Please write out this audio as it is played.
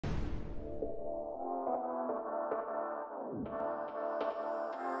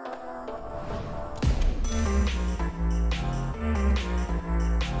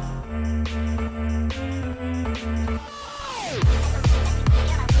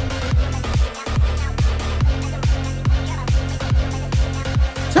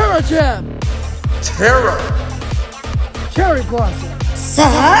Jam! Terror! Cherry Blossom!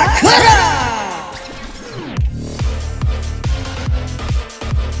 Sakura!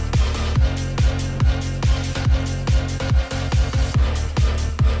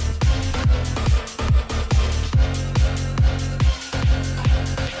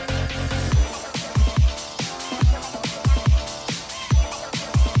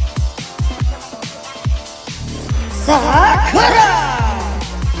 Sakura!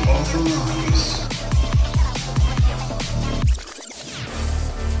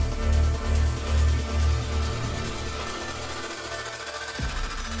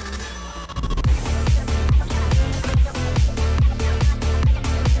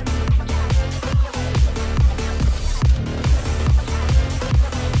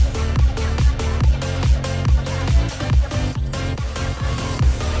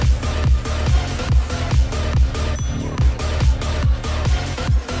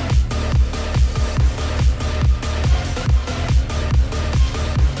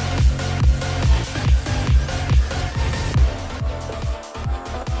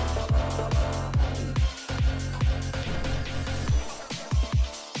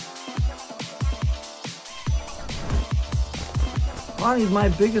 Bonnie's my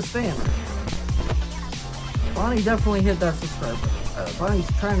biggest fan. Bonnie definitely hit that subscribe button. Bonnie's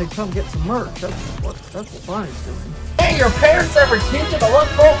trying to come get some merch. That's what Bonnie's doing. Hey, your parents ever teach you to look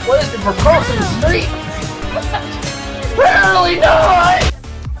both ways before crossing the street? Apparently not!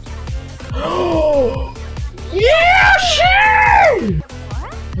 Yeah, sure!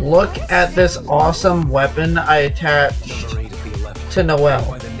 Look at this awesome weapon I attached to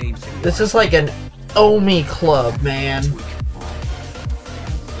Noelle. This is like an Omi club, man.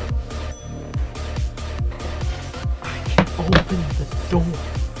 Open the door.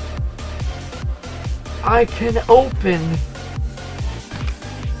 I can open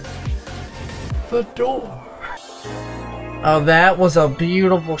the door. Oh, that was a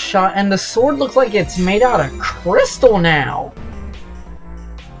beautiful shot. And the sword looks like it's made out of crystal now.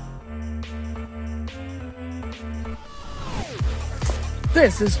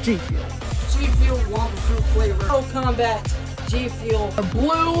 This is GFUEL. GFUEL Wampa Fruit flavor. Pro Combat GFUEL. The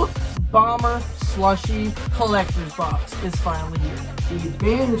blue bomber slushy collector's box is finally here. The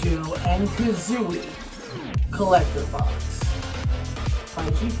Banjo and Kazooie collector box by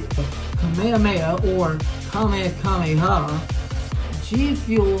GFUEL. Kamehameha or Kamehameha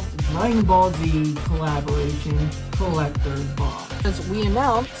GFUEL Dragon Ball Z collaboration collector's box. As we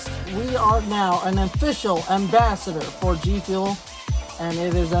announced, we are now an official ambassador for GFUEL, and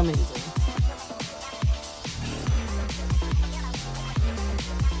it is amazing.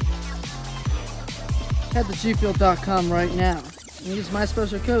 Head to GFUEL.com right now and use my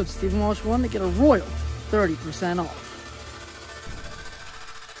special code StephenWalsh1 to get a royal 30% off.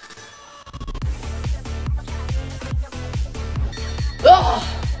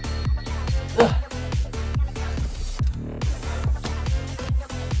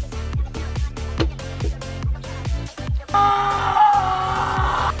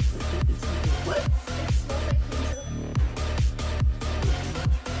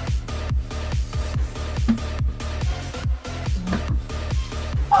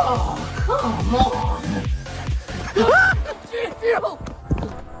 Oh, come on! GFUEL!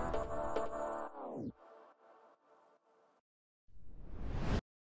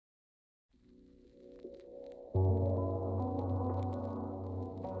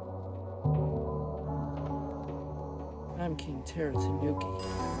 I'm King Terra Tanuki.